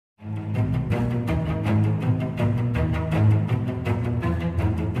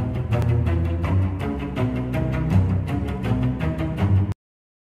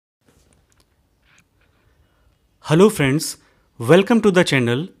Hello friends, welcome to the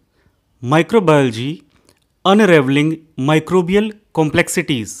channel Microbiology Unraveling Microbial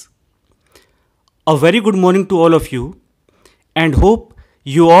Complexities. A very good morning to all of you and hope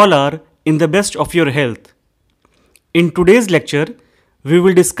you all are in the best of your health. In today's lecture, we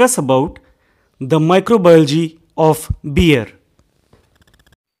will discuss about the microbiology of beer.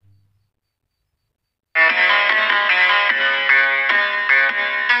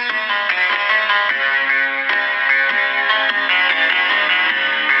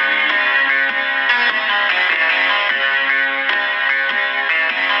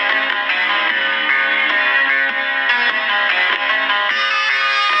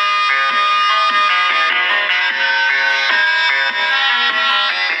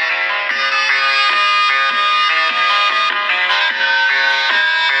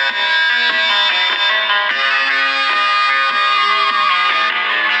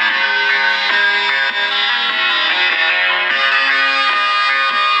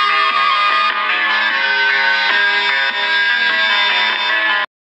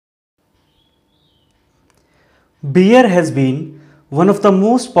 Beer has been one of the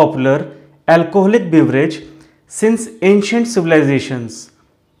most popular alcoholic beverage since ancient civilizations.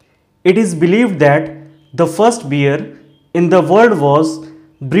 It is believed that the first beer in the world was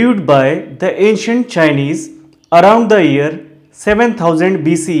brewed by the ancient Chinese around the year 7000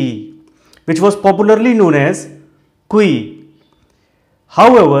 BCE, which was popularly known as Kui.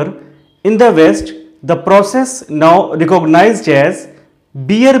 However, in the West, the process now recognized as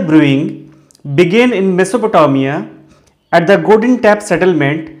beer brewing began in Mesopotamia at the Golden Tap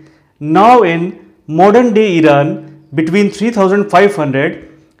settlement, now in modern day Iran, between 3500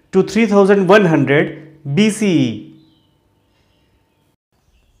 to 3100 BCE.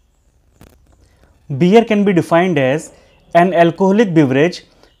 Beer can be defined as an alcoholic beverage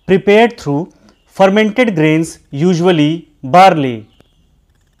prepared through fermented grains, usually barley.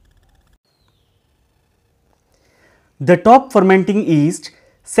 The top fermenting yeast,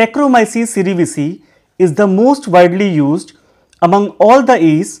 Saccharomyces cerevisiae, is the most widely used among all the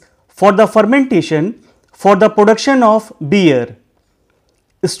yeasts for the fermentation for the production of beer.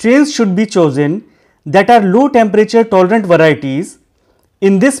 Strains should be chosen that are low temperature tolerant varieties.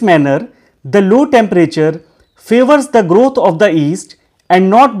 In this manner, the low temperature favors the growth of the yeast and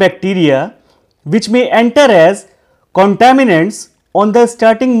not bacteria, which may enter as contaminants on the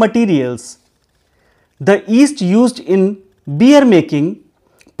starting materials. The yeast used in beer making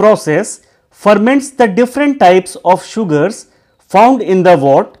process ferments the different types of sugars found in the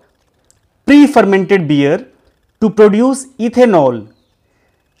wort, pre-fermented beer, to produce ethanol.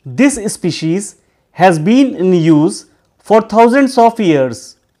 This species has been in use for thousands of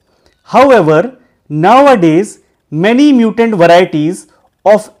years. However, nowadays many mutant varieties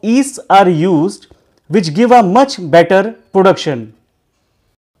of yeasts are used which give a much better production.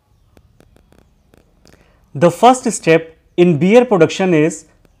 The first step in beer production is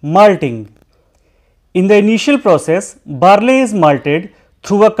malting. In the initial process, barley is malted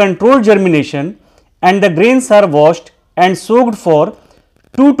through a controlled germination and the grains are washed and soaked for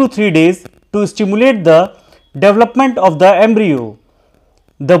 2 to 3 days to stimulate the development of the embryo.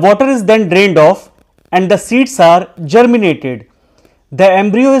 The water is then drained off and the seeds are germinated. The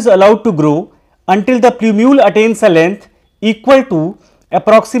embryo is allowed to grow until the plumule attains a length equal to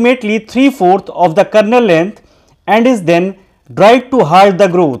approximately 3/4 of the kernel length and is then dried to halt the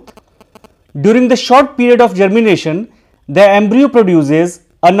growth. During the short period of germination, the embryo produces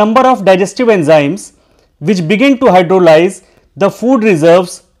a number of digestive enzymes which begin to hydrolyze the food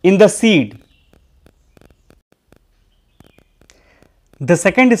reserves in the seed. The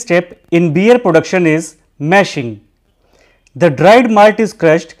second step in beer production is mashing. The dried malt is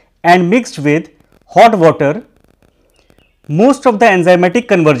crushed and mixed with hot water. Most of the enzymatic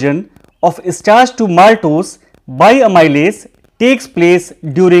conversion of starch to maltose by amylase takes place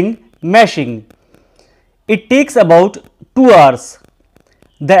during mashing. It takes about 2 hours.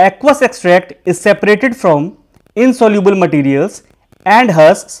 The aqueous extract is separated from insoluble materials and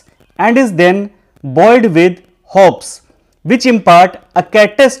husks and is then boiled with hops, which impart a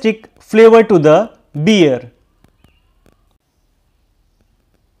characteristic flavor to the beer.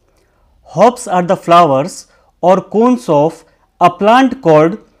 Hops are the flowers or cones of a plant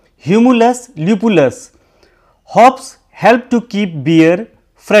called Humulus lupulus. Hops help to keep beer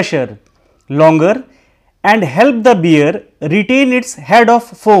fresher, longer and help the beer retain its head of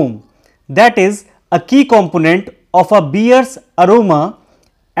foam, that is a key component of a beer's aroma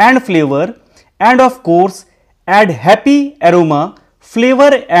and flavor, and of course add happy aroma,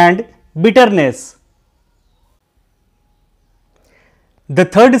 flavor and bitterness. The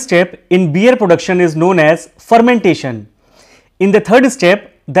third step in beer production is known as fermentation. In the third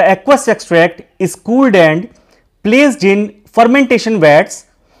step, the aqueous extract is cooled and placed in fermentation vats.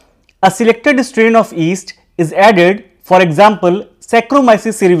 A selected strain of yeast is added, for example,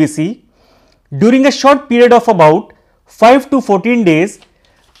 Saccharomyces cerevisiae. During a short period of about 5 to 14 days,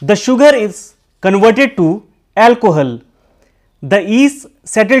 the sugar is converted to alcohol. The yeast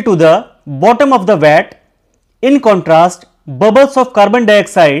settle to the bottom of the vat. In contrast, bubbles of carbon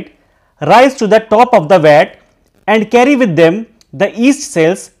dioxide rise to the top of the vat and carry with them the yeast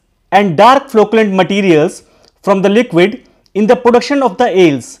cells and dark flocculent materials from the liquid in the production of the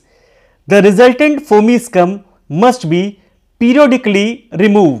ales. The resultant foamy scum must be periodically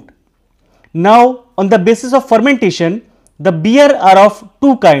removed. Now, on the basis of fermentation, the beer are of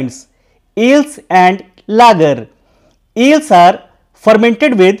two kinds, ales and lager. Ales are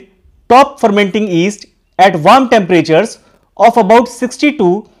fermented with top fermenting yeast at warm temperatures of about 60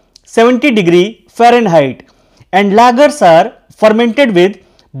 to 70 degree Fahrenheit, and lagers are fermented with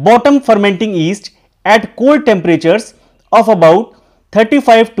bottom fermenting yeast at cold temperatures of about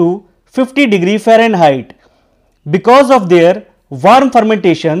 35 to 50 degree Fahrenheit. Because of their warm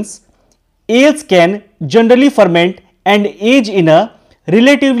fermentations, ales can generally ferment and age in a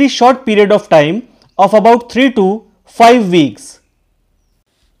relatively short period of time of about 3 to 5 weeks.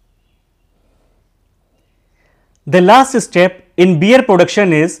 The last step in beer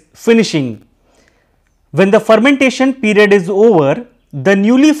production is finishing. When the fermentation period is over, the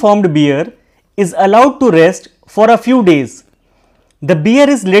newly formed beer is allowed to rest for a few days. The beer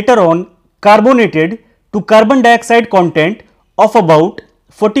is later on carbonated to carbon dioxide content of about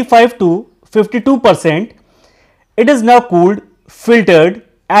 45 to 52%. It is now cooled, filtered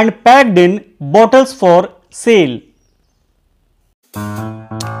and packed in bottles for sale.